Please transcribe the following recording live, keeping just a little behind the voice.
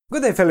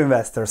Good day, fellow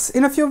investors.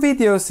 In a few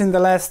videos in the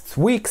last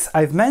weeks,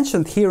 I've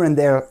mentioned here and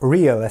there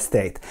real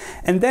estate.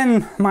 And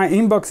then my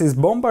inbox is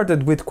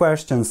bombarded with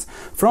questions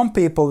from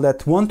people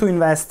that want to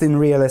invest in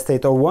real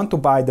estate or want to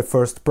buy the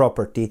first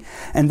property.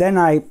 And then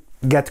I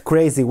get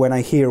crazy when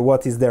I hear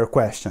what is their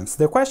questions.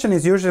 The question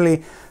is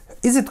usually,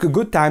 is it a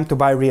good time to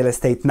buy real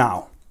estate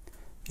now?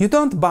 You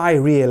don't buy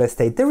real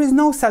estate. There is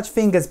no such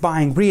thing as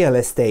buying real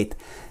estate.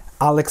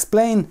 I'll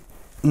explain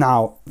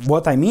now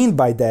what I mean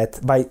by that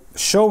by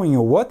showing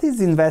you what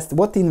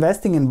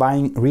investing and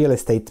buying real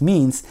estate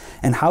means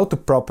and how to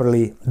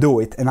properly do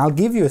it. And I'll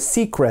give you a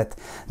secret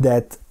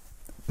that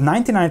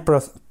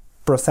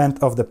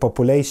 99% of the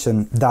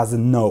population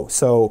doesn't know.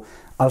 So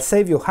I'll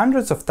save you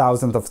hundreds of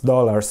thousands of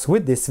dollars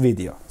with this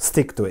video.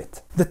 Stick to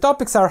it. The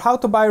topics are how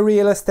to buy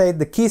real estate,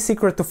 the key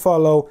secret to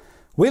follow,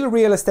 will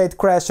real estate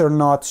crash or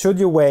not, should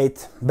you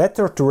wait,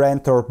 better to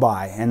rent or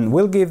buy, and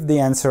we'll give the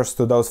answers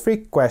to those three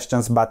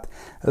questions, but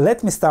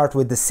let me start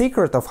with the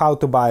secret of how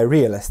to buy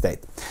real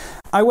estate.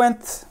 I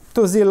went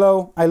to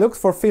Zillow, I looked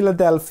for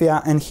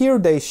Philadelphia, and here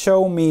they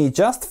show me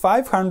just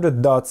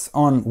 500 dots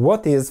on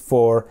what is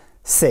for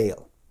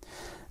sale.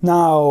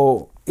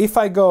 Now, if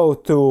I go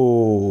to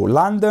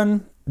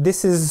London,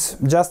 this is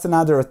just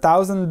another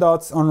 1,000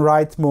 dots on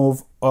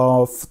Rightmove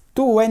of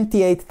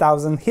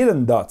 28,000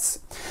 hidden dots.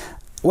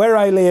 Where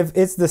I live,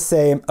 it's the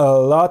same, a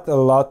lot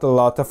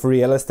of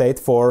real estate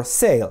for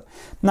sale.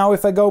 Now,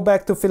 if I go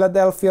back to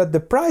Philadelphia, the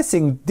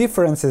pricing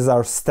differences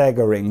are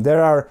staggering.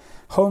 There are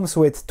homes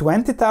with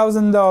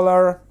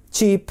 $20,000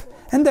 cheap,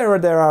 and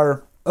there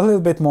are a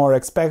little bit more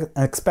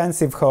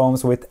expensive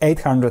homes with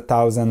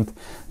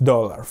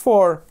 $800,000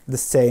 for the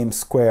same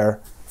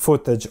square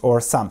footage or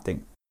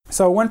something.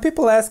 So when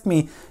people ask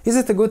me, is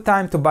it a good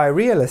time to buy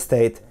real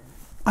estate?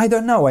 I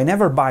don't know, I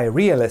never buy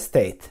real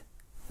estate.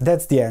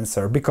 That's the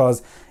answer,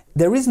 because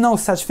there is no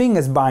such thing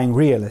as buying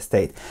real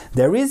estate.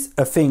 There is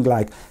a thing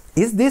like,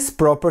 is this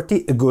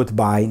property a good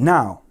buy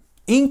now?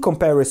 In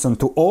comparison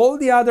to all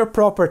the other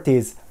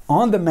properties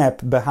on the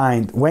map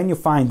behind when you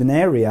find an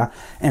area,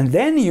 and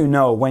then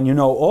when you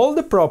know all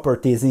the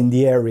properties in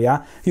the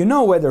area, you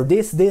know whether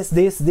this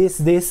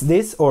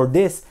or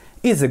this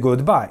is a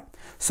good buy.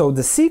 So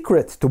the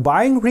secret to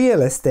buying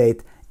real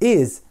estate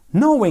is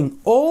knowing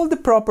all the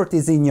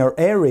properties in your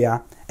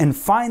area and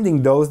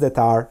finding those that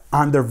are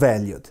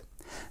undervalued.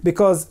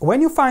 Because when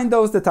you find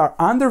those that are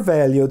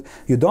undervalued,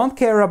 you don't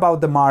care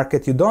about the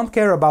market, you don't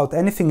care about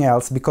anything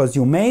else, because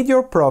you made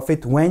your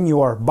profit when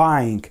you are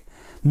buying,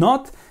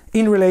 not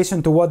in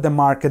relation to what the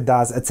market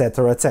does,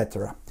 etc.,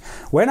 etc.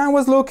 When I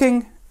was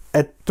looking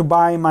to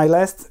buy my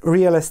last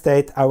real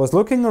estate, I was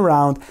looking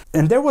around,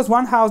 and there was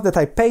one house that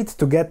I paid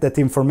to get that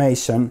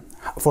information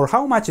for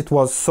how much it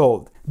was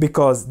sold,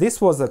 because this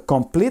was a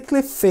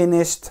completely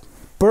finished,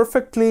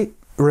 perfectly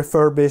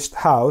refurbished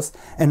house,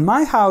 and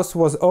my house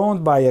was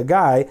owned by a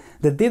guy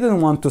that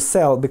didn't want to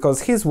sell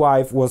because his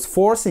wife was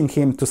forcing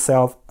him to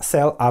sell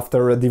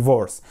after a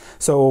divorce.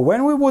 So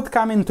when we would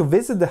come in to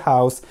visit the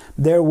house,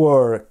 there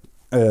were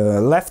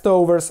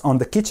leftovers on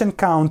the kitchen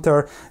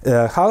counter,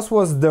 house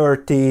was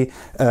dirty,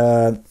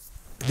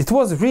 it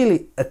was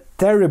really a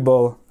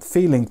terrible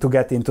feeling to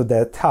get into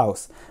that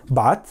house.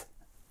 But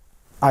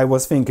I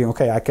was thinking,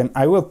 okay,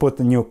 I will put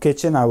a new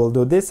kitchen, I will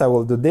do this,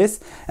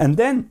 and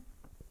then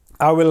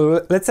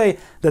let's say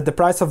that the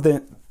price of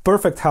the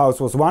perfect house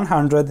was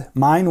 100,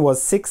 mine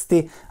was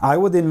 60, I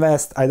would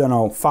invest, I don't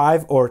know,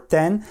 5 or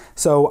 10,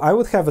 so I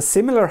would have a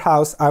similar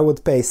house, I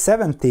would pay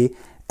 70,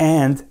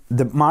 and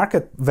the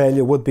market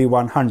value would be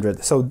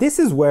 100. So this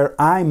is where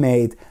I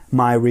made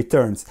my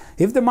returns.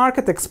 If the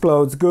market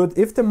explodes, good.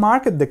 If the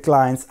market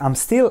declines, I'm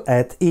still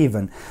at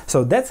even.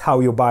 So that's how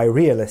you buy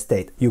real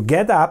estate. You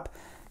get up,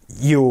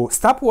 you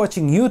stop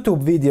watching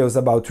YouTube videos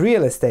about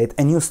real estate,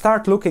 and you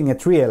start looking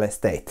at real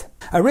estate.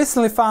 I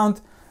recently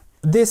found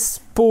this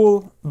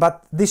pool,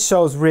 but this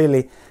shows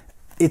really,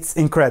 it's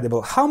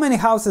incredible. How many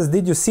houses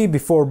did you see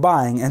before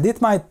buying? And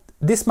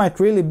this might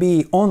really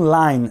be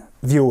online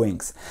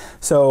viewings.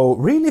 So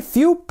really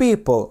few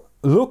people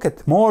look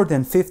at more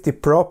than 50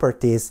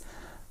 properties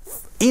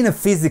in a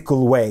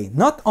physical way,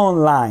 not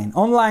online.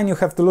 Online you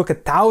have to look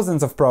at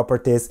thousands of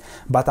properties,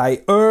 but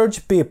I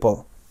urge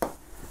people,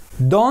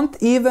 don't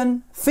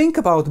even think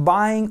about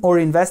buying or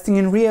investing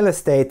in real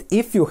estate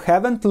if you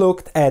haven't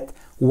looked at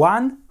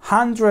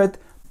 100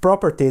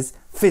 properties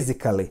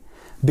physically.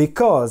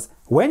 Because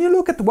when you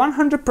look at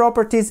 100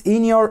 properties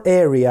in your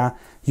area,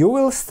 you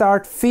will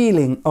start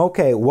feeling,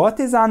 okay, what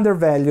is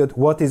undervalued,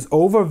 what is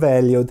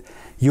overvalued.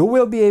 You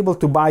will be able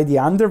to buy the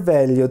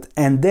undervalued,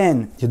 and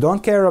then you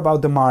don't care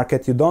about the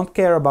market, you don't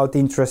care about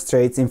interest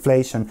rates,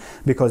 inflation,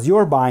 because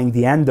you're buying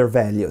the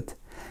undervalued.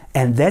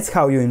 And that's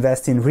how you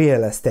invest in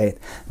real estate.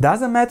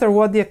 Doesn't matter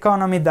what the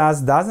economy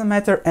does, doesn't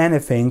matter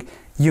anything.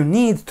 You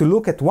need to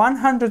look at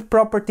 100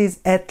 properties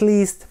at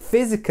least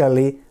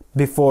physically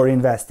before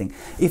investing.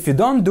 If you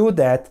don't do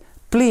that,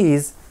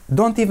 please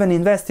don't even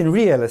invest in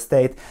real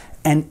estate.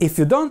 And if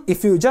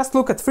you just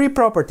look at 3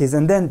 properties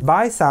and then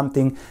buy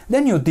something,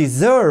 then you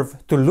deserve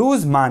to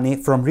lose money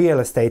from real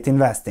estate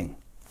investing.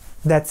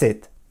 That's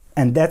it.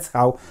 And that's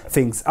how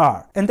things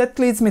are. And that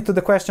leads me to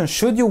the question,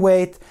 should you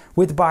wait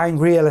with buying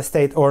real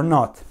estate or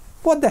not?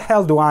 What the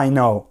hell do I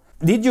know?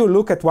 Did you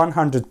look at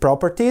 100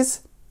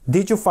 properties?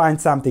 Did you find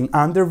something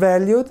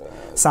undervalued?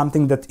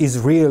 Something that is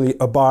really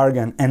a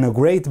bargain and a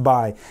great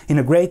buy in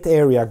a great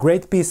area,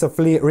 great piece of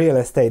real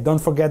estate. Don't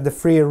forget the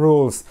 3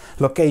 rules.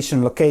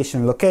 Location,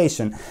 location,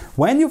 location.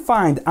 When you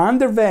find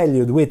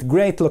undervalued with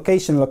great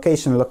location,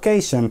 location,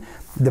 location,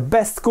 the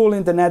best school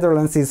in the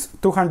Netherlands is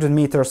 200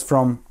 meters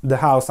from the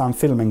house I'm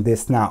filming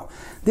this now.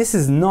 This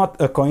is not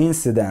a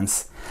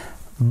coincidence,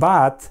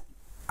 but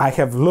I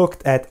have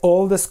looked at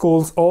all the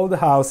schools, all the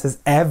houses,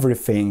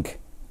 everything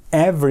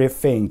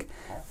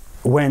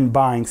when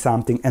buying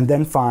something, and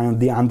then find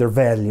the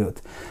undervalued.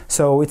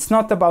 So it's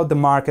not about the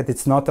market,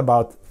 it's not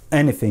about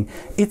anything.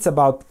 It's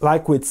about,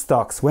 like with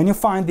stocks, when you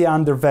find the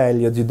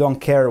undervalued, you don't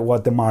care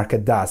what the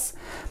market does.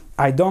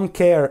 I don't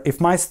care if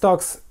my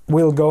stocks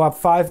will go up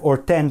 5 or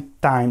 10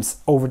 times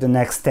over the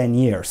next 10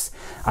 years.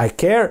 I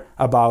care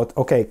about,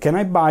 okay, can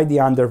I buy the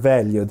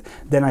undervalued?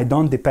 Then I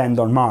don't depend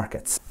on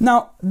markets.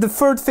 Now, the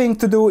third thing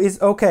to do is,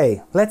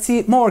 okay, let's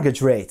see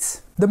mortgage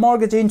rates. The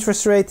mortgage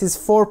interest rate is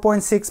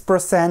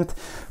 4.6%.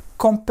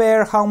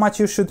 Compare how much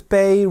you should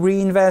pay,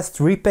 reinvest,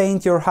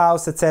 repaint your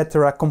house,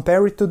 etc.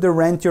 Compare it to the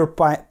rent you're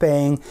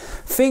paying.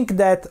 Think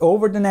that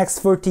over the next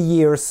 30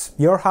 years,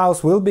 your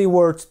house will be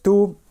worth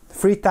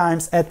 2-3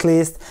 times at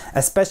least,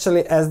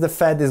 especially as the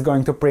Fed is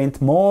going to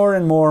print more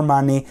and more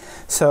money.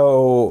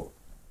 So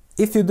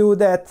if you do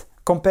that,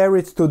 compare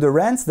it to the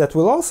rents that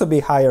will also be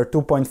higher,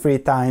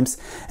 2.3 times,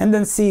 and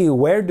then see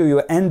where do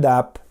you end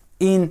up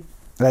in,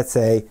 let's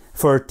say,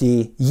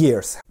 30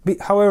 years.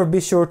 However,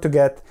 be sure to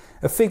get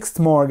a fixed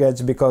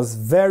mortgage, because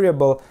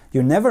variable,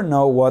 you never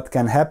know what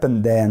can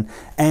happen then,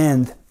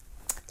 and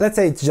let's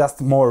say it's just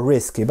more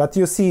risky, but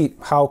you see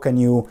how can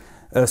you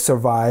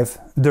survive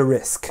the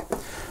risk.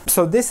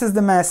 So this is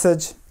the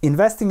message.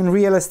 Investing in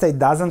real estate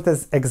doesn't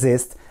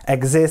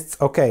exists,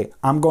 okay,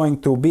 I'm going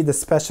to be the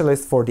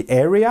specialist for the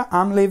area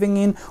I'm living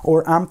in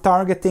or I'm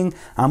targeting,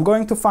 I'm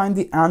going to find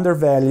the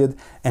undervalued,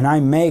 and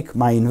I make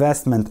my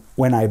investment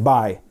when I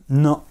buy,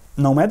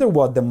 no matter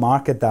what the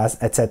market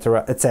does,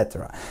 etc.,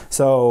 etc.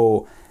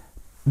 So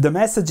the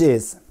message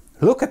is,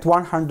 look at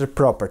 100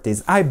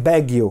 properties. I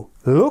beg you,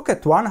 look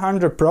at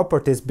 100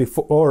 properties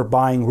before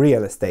buying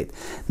real estate.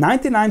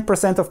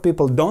 99% of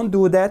people don't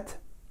do that.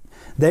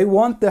 They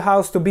want the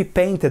house to be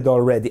painted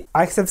already.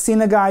 I have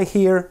seen a guy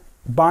here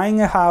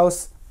buying a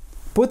house,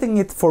 putting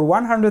it for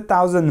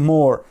 100,000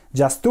 more.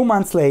 Just 2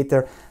 months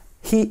later,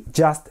 he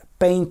just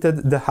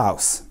painted the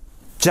house.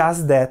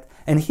 Just that.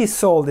 And he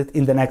sold it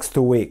in the next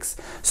 2 weeks.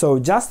 So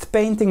just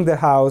painting the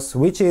house,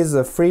 which is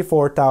a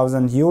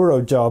 3,000-4,000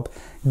 euro job,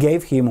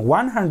 gave him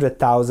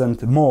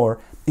 100,000 more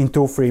in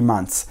 2-3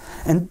 months.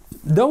 And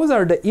those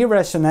are the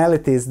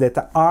irrationalities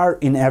that are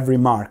in every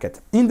market.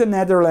 In the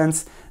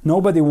Netherlands,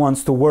 nobody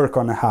wants to work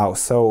on a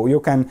house. So you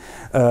can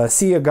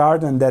see a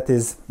garden that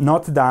is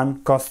not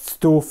done, costs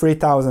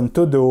 2,000-3,000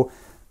 to do,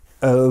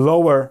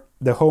 lower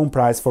the home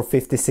price for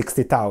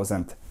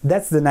 50,000-60,000.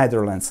 That's the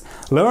Netherlands.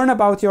 Learn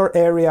about your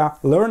area,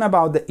 learn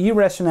about the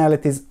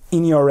irrationalities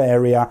in your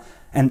area,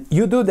 and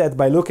you do that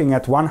by looking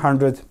at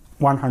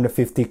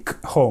 150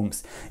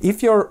 homes.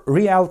 If your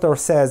realtor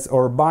says,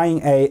 or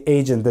buying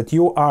agent, that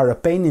you are a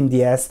pain in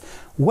the ass,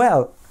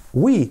 well,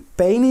 we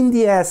pain in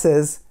the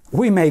asses,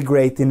 we make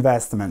great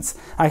investments.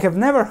 I have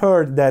never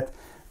heard that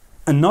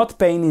a not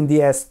pain in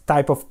the ass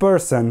type of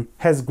person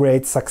has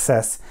great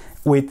success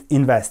with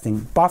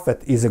investing.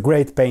 Buffett is a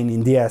great pain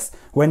in the ass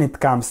when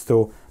it comes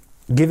to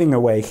giving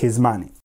away his money.